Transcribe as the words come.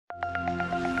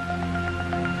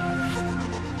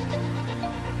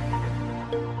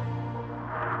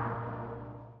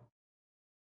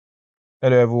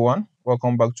Hello everyone,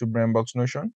 welcome back to Brainbox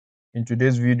Notion. In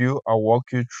today's video, I'll walk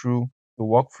you through the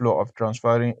workflow of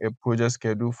transferring a project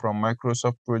schedule from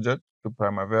Microsoft Project to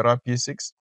Primavera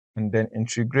P6 and then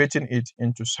integrating it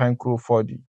into Synchro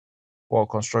 4D for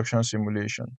construction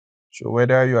simulation. So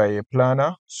whether you are a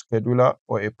planner, scheduler,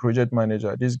 or a project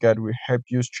manager, this guide will help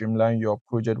you streamline your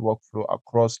project workflow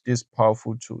across these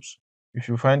powerful tools. If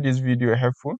you find this video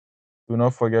helpful, do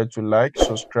not forget to like,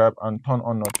 subscribe, and turn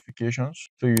on notifications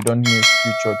so you don't miss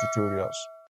future tutorials.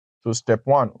 So step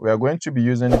one, we are going to be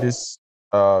using this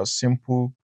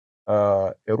simple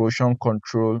erosion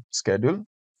control schedule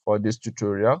for this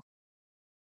tutorial.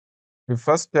 The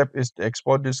first step is to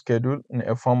export the schedule in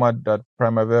a format that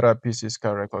Primavera P6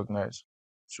 can recognize.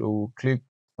 So we'll click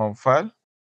on File,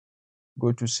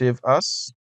 go to Save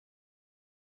As,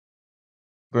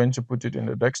 going to put it in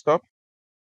the desktop.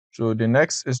 So the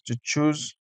next is to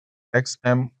choose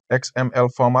XML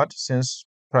format since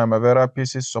Primavera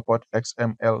P6 support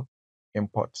XML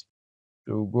import.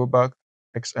 So go back,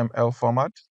 XML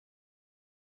format,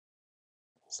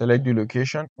 select the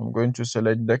location. I'm going to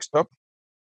select desktop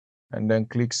and then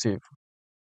click Save.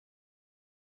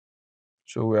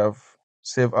 So we have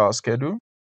saved our schedule.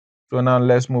 So now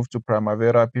let's move to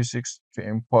Primavera P6 to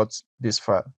import this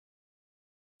file.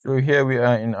 So here we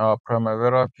are in our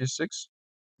Primavera P6.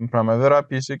 In Primavera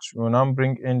P6, we will now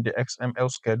bring in the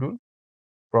XML schedule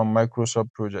from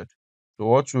Microsoft Project. So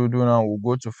what we'll do now, we'll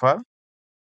go to File,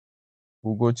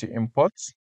 we'll go to Import.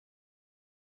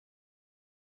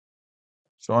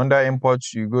 So under Import,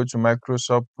 you go to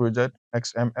Microsoft Project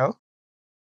XML.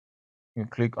 You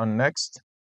click on Next,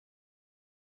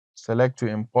 select to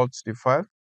import the file.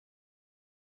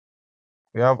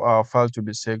 We have our file to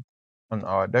be saved on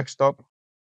our desktop.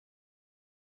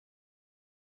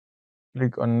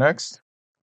 Click on Next.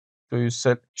 So you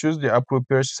choose the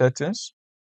appropriate settings,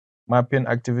 mapping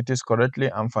activities correctly,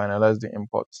 and finalize the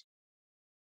import.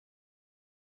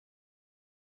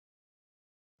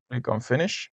 Click on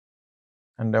Finish,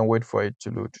 and then wait for it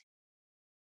to load.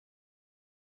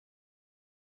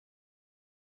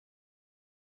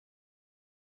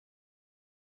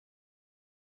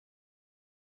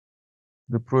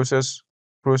 The process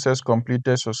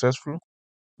completed successful.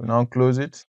 We now close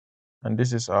it, and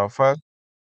this is our file.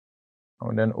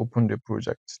 And then open the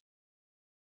project.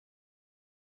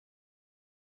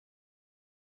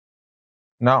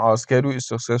 Now our schedule is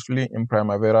successfully in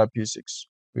Primavera P6.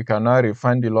 We can now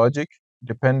refine the logic,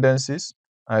 dependencies,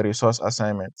 and resource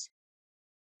assignments.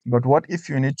 But what if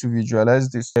you need to visualize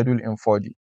the schedule in 4D?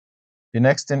 The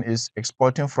next thing is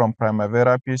exporting from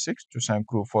Primavera P6 to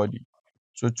Synchro 4D.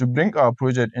 So to bring our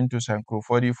project into Synchro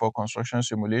 4D for construction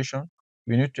simulation,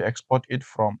 we need to export it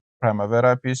from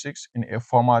Primavera P6 in a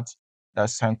format that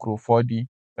Synchro 4D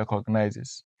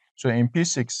recognizes. So in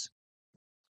P6,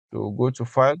 so go to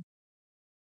File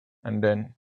and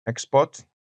then Export.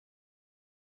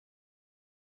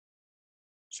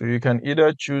 So you can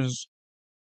either choose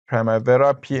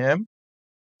Primavera PM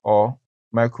or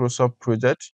Microsoft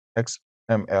Project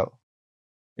XML.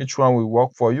 Each one will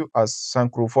work for you as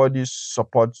Synchro 4D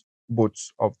supports both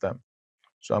of them.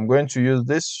 So I'm going to use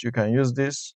this. You can use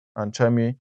this and tell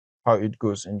me how it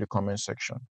goes in the comment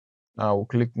section. Now we'll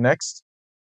click Next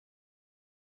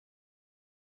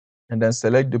and then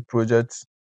select the project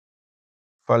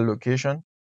file location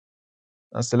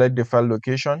and select the file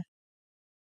location.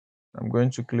 I'm going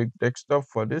to click desktop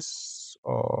for this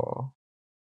or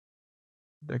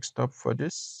desktop for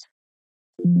this.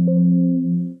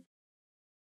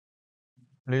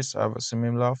 Please have a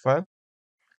similar file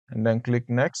and then click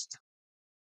Next.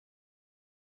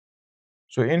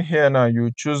 So in here now, you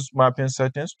choose mapping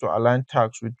settings to align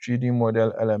tags with 3D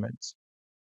model elements.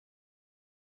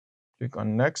 Click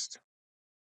on Next.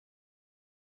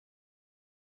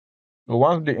 So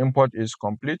once the import is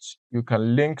complete, you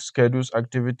can link schedules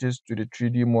activities to the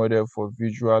 3D model for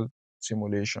visual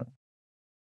simulation.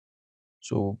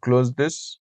 So close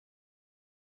this.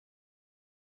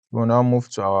 We'll now move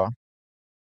to our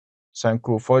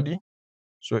Synchro 4D.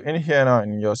 So in here now,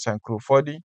 in your Synchro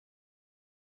 4D,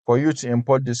 for you to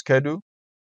import the schedule,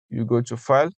 you go to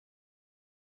File,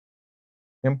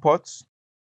 Import.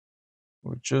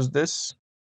 We'll choose this.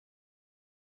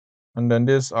 And then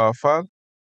this is our file.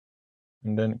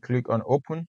 And then click on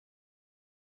Open.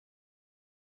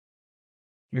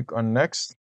 Click on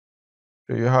Next.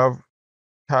 So you have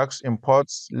tags,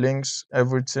 imports, links,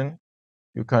 everything.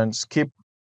 You can skip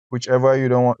whichever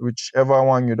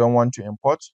one you don't want to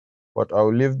import, but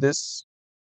I'll leave this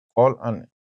all and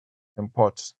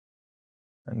import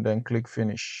and then click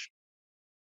Finish.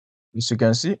 As you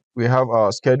can see, we have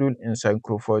our schedule in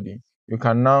Synchro 4D. You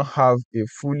can now have a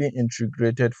fully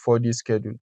integrated 4D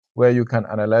schedule where you can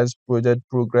analyze project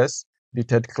progress,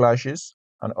 detect clashes,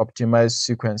 and optimize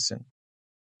sequencing.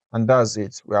 And that's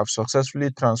it. We have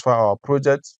successfully transferred our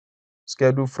project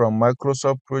schedule from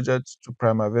Microsoft project to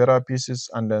Primavera P6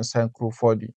 and then Synchro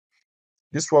 4D.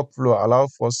 This workflow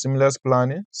allows for seamless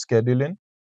planning, scheduling,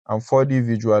 and 4D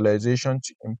visualization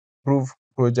to improve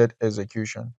project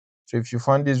execution. So if you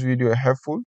found this video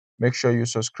helpful, make sure you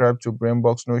subscribe to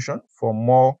Brainbox Notion for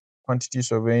more quantity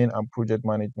surveying and project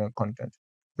management content.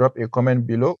 Drop a comment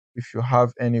below if you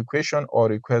have any question or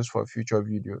request for future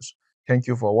videos. Thank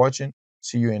you for watching.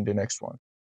 See you in the next one.